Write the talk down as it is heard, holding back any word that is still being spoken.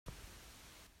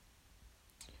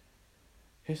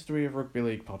History of Rugby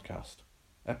League podcast,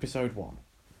 Episode 1,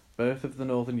 Birth of the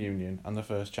Northern Union and the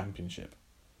First Championship.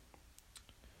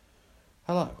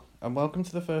 Hello, and welcome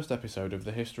to the first episode of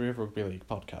the History of Rugby League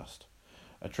podcast,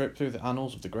 a trip through the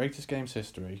annals of the greatest game's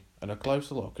history and a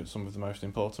closer look at some of the most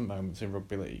important moments in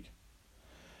rugby league.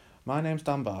 My name's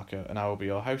Dan Barker and I will be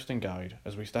your host and guide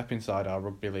as we step inside our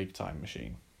rugby league time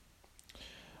machine.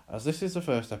 As this is the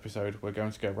first episode, we're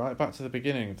going to go right back to the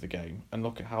beginning of the game and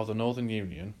look at how the Northern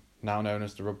Union, now known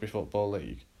as the Rugby Football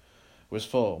League, was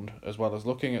formed, as well as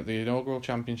looking at the inaugural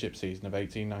championship season of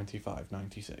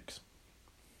 1895-96.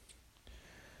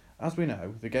 As we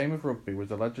know, the game of rugby was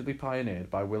allegedly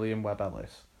pioneered by William Webb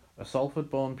Ellis, a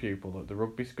Salford-born pupil at the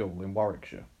rugby school in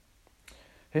Warwickshire.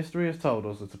 History has told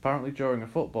us that apparently during a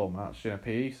football match in a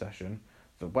PE session,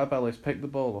 that Webb Ellis picked the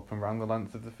ball up and ran the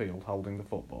length of the field holding the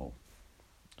football.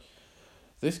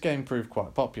 This game proved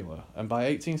quite popular, and by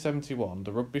 1871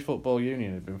 the Rugby Football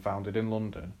Union had been founded in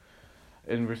London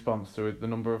in response to the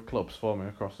number of clubs forming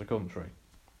across the country.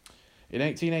 In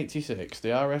 1886, the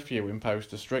RFU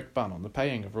imposed a strict ban on the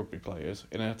paying of rugby players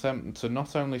in an attempt to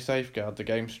not only safeguard the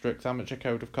game's strict amateur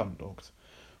code of conduct,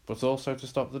 but also to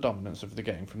stop the dominance of the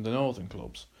game from the northern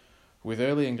clubs, with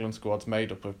early England squads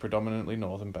made up of predominantly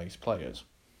northern-based players.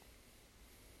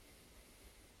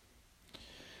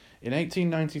 In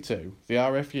 1892, the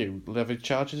RFU levied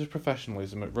charges of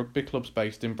professionalism at rugby clubs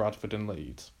based in Bradford and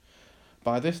Leeds.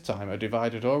 By this time, a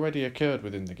divide had already occurred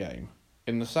within the game.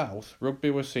 In the south, rugby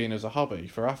was seen as a hobby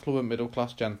for affluent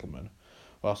middle-class gentlemen,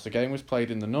 whilst the game was played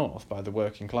in the north by the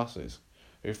working classes,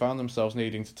 who found themselves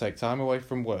needing to take time away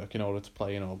from work in order to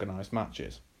play in organised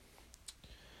matches.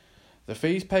 The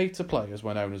fees paid to players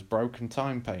were known as broken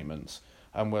time payments,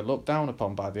 and were looked down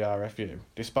upon by the RFU,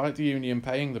 despite the Union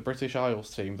paying the British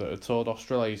Isles team that had toured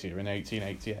Australasia in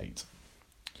 1888.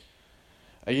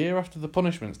 A year after the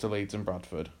punishments to Leeds and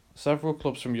Bradford, several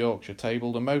clubs from Yorkshire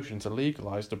tabled a motion to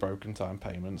legalise the broken time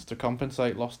payments to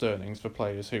compensate lost earnings for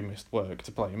players who missed work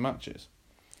to play in matches.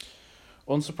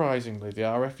 Unsurprisingly, the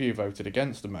RFU voted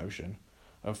against the motion,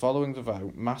 and following the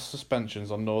vote, mass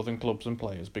suspensions on northern clubs and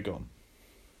players begun.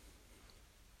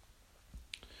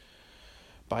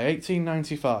 By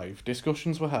 1895,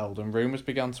 discussions were held and rumours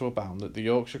began to abound that the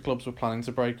Yorkshire clubs were planning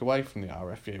to break away from the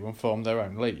RFU and form their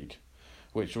own league,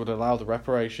 which would allow the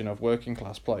reparation of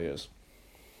working-class players.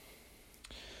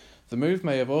 The move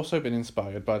may have also been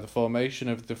inspired by the formation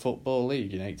of the Football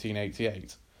League in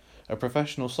 1888, a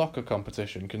professional soccer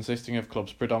competition consisting of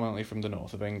clubs predominantly from the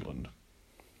north of England.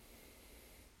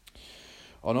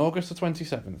 On August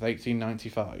 27,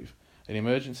 1895, an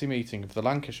emergency meeting of the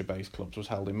Lancashire-based clubs was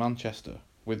held in Manchester,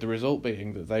 with the result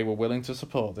being that they were willing to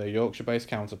support their Yorkshire-based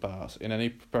counterparts in any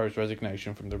proposed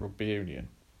resignation from the Rugby Union.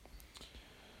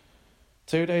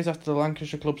 2 days after the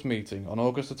Lancashire clubs meeting, on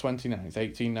August 29,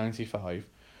 1895,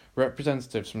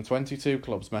 representatives from 22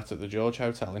 clubs met at the George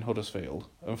Hotel in Huddersfield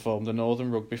and formed the Northern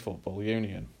Rugby Football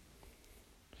Union.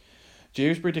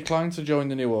 Dewsbury declined to join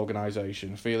the new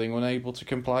organisation, feeling unable to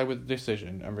comply with the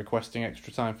decision and requesting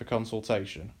extra time for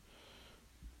consultation,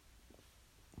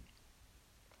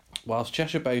 whilst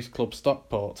Cheshire-based club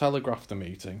Stockport telegraphed the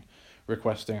meeting,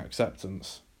 requesting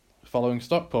acceptance. Following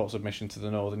Stockport's admission to the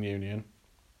Northern Union,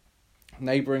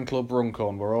 neighbouring club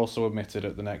Runcorn were also admitted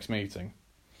at the next meeting.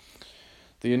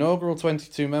 The inaugural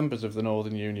 22 members of the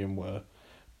Northern Union were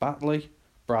Batley,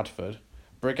 Bradford,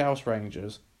 Brighouse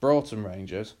Rangers, Broughton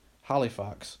Rangers,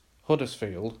 Halifax,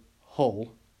 Huddersfield,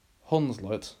 Hull,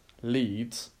 Hunslet,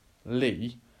 Leeds,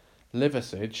 Leigh,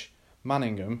 Liversedge,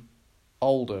 Manningham,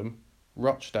 Oldham,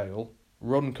 Rochdale,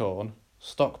 Runcorn,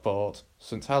 Stockport,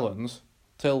 St Helens,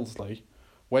 Tyldesley,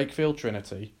 Wakefield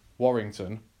Trinity,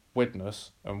 Warrington,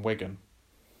 Widnes and Wigan.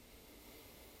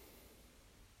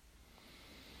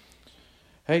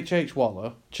 H.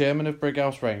 Waller, chairman of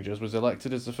Brighouse Rangers, was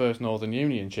elected as the first Northern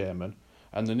Union chairman,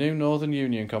 and the new Northern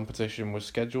Union competition was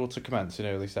scheduled to commence in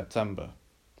early September.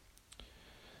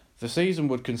 The season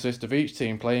would consist of each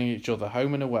team playing each other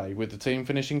home and away, with the team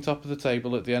finishing top of the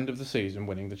table at the end of the season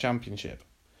winning the championship.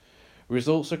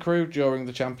 Results accrued during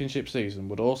the championship season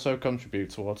would also contribute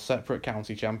towards separate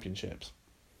county championships.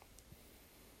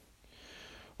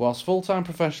 Whilst full-time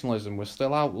professionalism was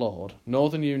still outlawed,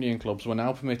 Northern Union clubs were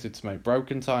now permitted to make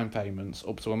broken time payments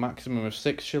up to a maximum of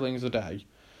 6 shillings a day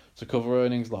to cover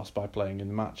earnings lost by playing in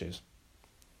the matches.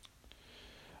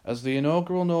 As the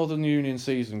inaugural Northern Union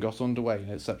season got underway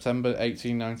in September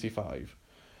 1895,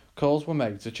 calls were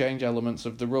made to change elements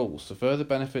of the rules to further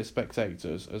benefit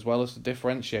spectators, as well as to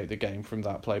differentiate the game from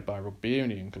that played by rugby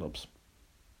union clubs.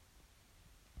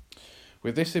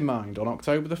 With this in mind, on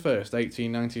October 1st,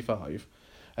 1895,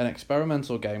 an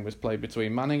experimental game was played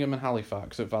between Manningham and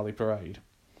Halifax at Valley Parade.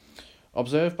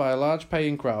 Observed by a large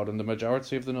paying crowd and the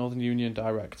majority of the Northern Union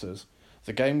directors,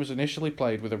 the game was initially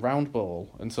played with a round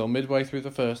ball until midway through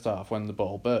the first half when the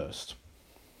ball burst.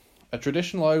 A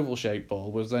traditional oval-shaped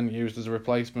ball was then used as a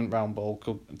replacement round ball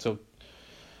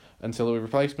until a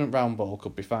replacement round ball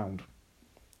could be found.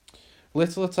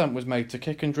 Little attempt was made to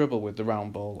kick and dribble with the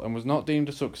round ball and was not deemed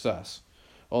a success,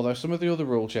 although some of the other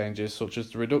rule changes, such as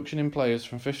the reduction in players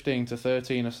from 15 to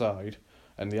 13 a side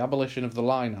and the abolition of the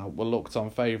line-out, were looked on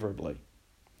favourably.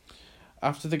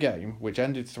 After the game, which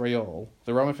ended 3-3,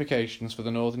 the ramifications for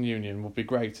the Northern Union would be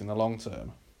great in the long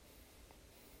term.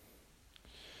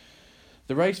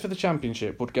 The race for the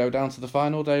championship would go down to the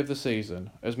final day of the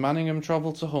season, as Manningham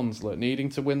travelled to Hunslet needing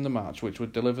to win the match which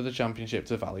would deliver the championship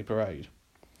to Valley Parade.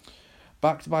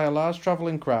 Backed by a large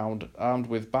travelling crowd armed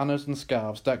with banners and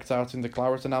scarves decked out in the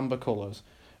claret and amber colours,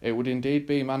 it would indeed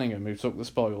be Manningham who took the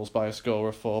spoils by a score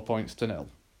of 4-0.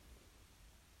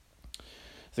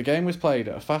 The game was played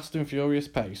at a fast and furious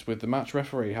pace, with the match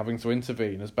referee having to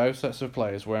intervene as both sets of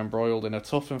players were embroiled in a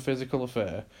tough and physical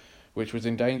affair, which was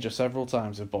in danger several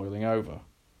times of boiling over.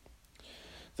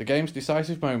 The game's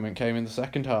decisive moment came in the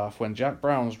second half when Jack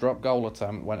Brown's drop goal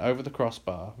attempt went over the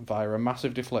crossbar via a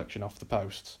massive deflection off the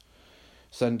posts,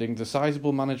 sending the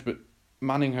sizable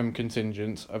Manningham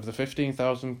contingent of the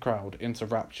 15,000 crowd into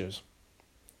raptures.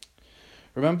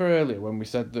 Remember earlier when we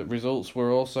said that results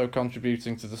were also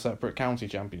contributing to the separate county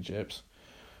championships?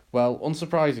 Well,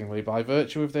 unsurprisingly, by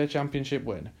virtue of their championship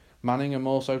win, Manningham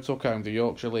also took home the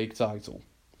Yorkshire League title.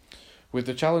 With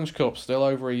the Challenge Cup still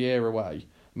over a year away,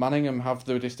 Manningham have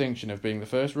the distinction of being the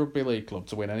first rugby league club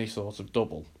to win any sort of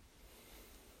double.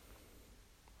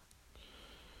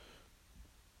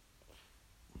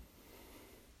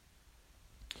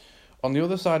 On the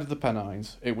other side of the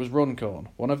Pennines, it was Runcorn,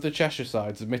 one of the Cheshire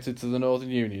sides admitted to the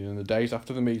Northern Union in the days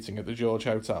after the meeting at the George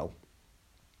Hotel,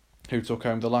 who took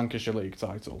home the Lancashire League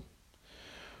title.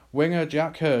 Winger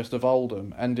Jack Hurst of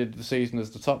Oldham ended the season as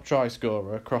the top try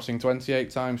scorer, crossing 28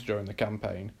 times during the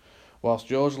campaign, whilst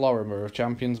George Lorimer of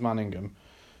champions Manningham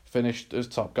finished as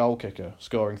top goal kicker,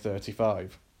 scoring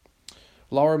 35.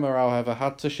 Lorimer, however,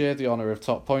 had to share the honour of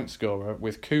top point scorer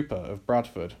with Cooper of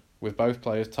Bradford, with both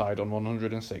players tied on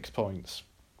 106 points.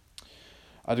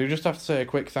 I do just have to say a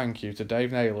quick thank you to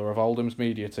Dave Naylor of Oldham's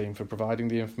media team for providing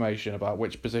the information about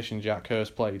which position Jack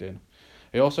Hurst played in.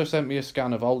 He also sent me a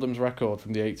scan of Oldham's record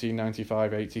from the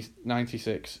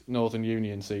 1895-96 Northern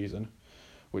Union season,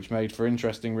 which made for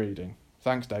interesting reading.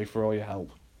 Thanks, Dave, for all your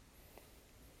help.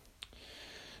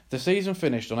 The season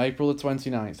finished on April the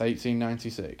 29th,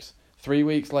 1896, 3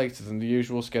 weeks later than the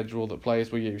usual schedule that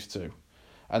players were used to,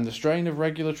 and the strain of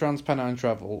regular Trans-Pennine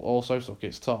travel also took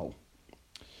its toll.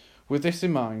 With this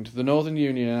in mind, the Northern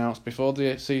Union announced before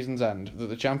the season's end that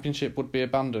the championship would be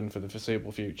abandoned for the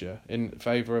foreseeable future in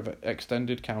favour of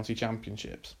extended county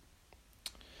championships.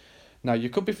 Now, you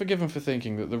could be forgiven for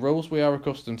thinking that the rules we are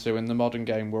accustomed to in the modern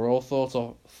game were all thought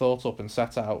up and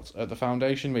set out at the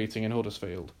foundation meeting in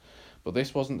Huddersfield, but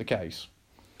this wasn't the case.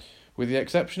 With the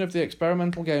exception of the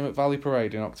experimental game at Valley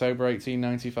Parade in October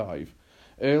 1895,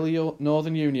 early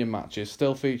Northern Union matches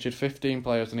still featured 15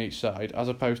 players on each side, as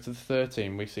opposed to the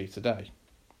 13 we see today.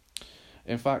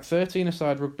 In fact,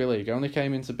 13-a-side rugby league only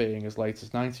came into being as late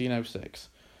as 1906,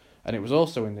 and it was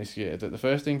also in this year that the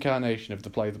first incarnation of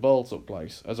the play the ball took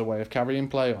place, as a way of carrying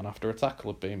play on after a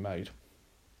tackle had been made.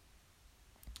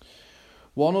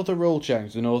 One other rule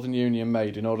change the Northern Union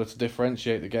made in order to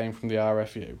differentiate the game from the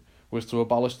RFU was to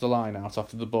abolish the line-out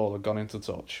after the ball had gone into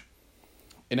touch.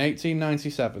 In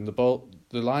 1897,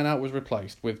 the line-out was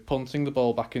replaced with punting the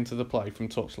ball back into the play from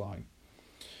touchline.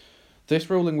 This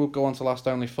ruling would go on to last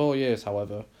only 4 years,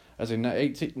 however, as in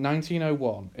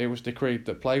 1901 it was decreed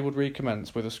that play would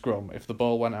recommence with a scrum if the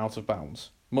ball went out of bounds,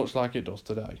 much like it does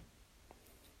today.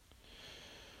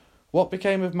 What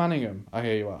became of Manningham, I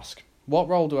hear you ask? What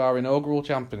role do our inaugural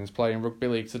champions play in rugby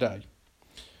league today?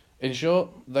 In short,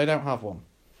 they don't have one.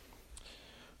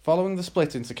 Following the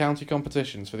split into county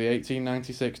competitions for the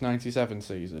 1896-97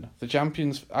 season, the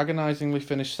champions agonisingly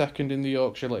finished second in the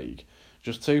Yorkshire League,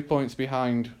 just 2 points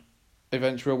behind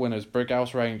eventual winners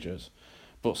Brighouse Rangers,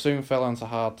 but soon fell onto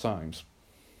hard times.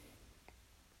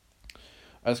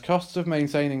 As costs of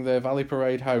maintaining their Valley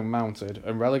Parade home mounted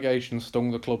and relegation stung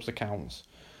the club's accounts,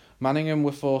 Manningham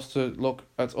were forced to look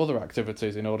at other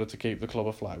activities in order to keep the club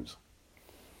afloat.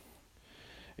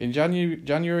 In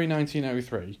January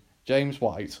 1903, James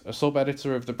White, a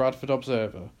sub-editor of the Bradford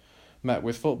Observer, met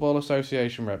with Football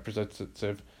Association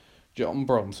representative John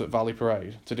Brunt at Valley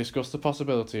Parade to discuss the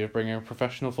possibility of bringing a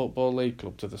professional football league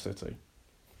club to the city.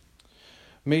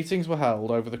 Meetings were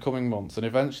held over the coming months, and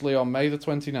eventually on May the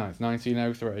 29th,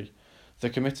 1903, The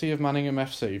committee of Manningham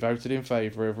FC voted in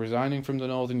favour of resigning from the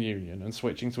Northern Union and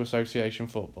switching to association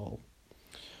football.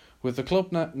 With the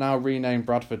club now renamed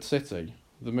Bradford City,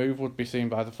 the move would be seen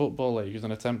by the Football League as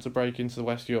an attempt to break into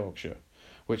West Yorkshire,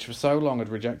 which for so long had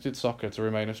rejected soccer to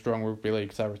remain a strong rugby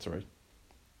league territory.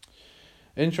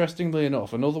 Interestingly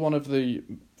enough, another one of the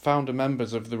founder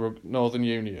members of the Northern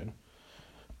Union,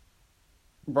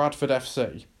 Bradford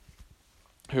FC,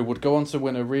 who would go on to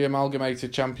win a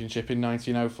re-amalgamated championship in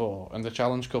 1904 and the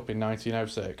Challenge Cup in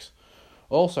 1906,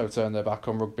 also turned their back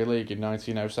on rugby league in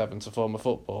 1907 to form a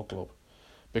football club,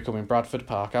 becoming Bradford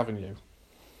Park Avenue.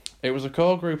 It was a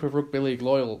core group of rugby league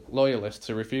loyalists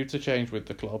who refused to change with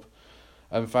the club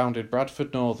and founded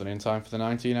Bradford Northern in time for the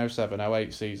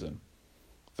 1907-08 season.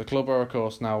 The club are of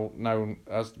course now known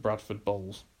as the Bradford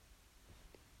Bulls.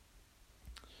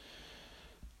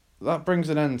 That brings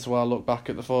an end to our look back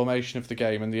at the formation of the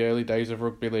game and the early days of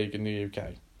rugby league in the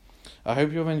UK. I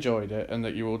hope you have enjoyed it and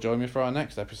that you will join me for our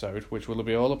next episode, which will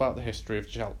be all about the history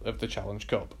of the Challenge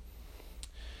Cup.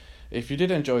 If you did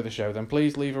enjoy the show, then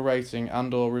please leave a rating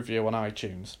and or review on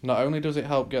iTunes. Not only does it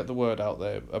help get the word out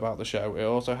there about the show, it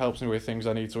also helps me with things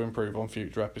I need to improve on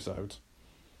future episodes.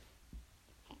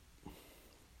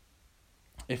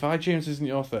 If iTunes isn't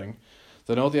your thing,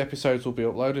 then all the episodes will be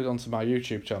uploaded onto my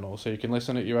YouTube channel so you can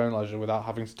listen at your own leisure without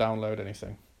having to download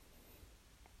anything.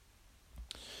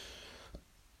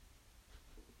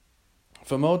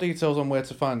 For more details on where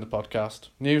to find the podcast,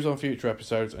 news on future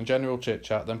episodes and general chit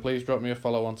chat, then please drop me a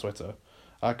follow on Twitter.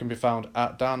 I can be found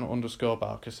at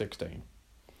Dan_Barker16.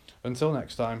 Until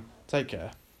next time, take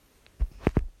care.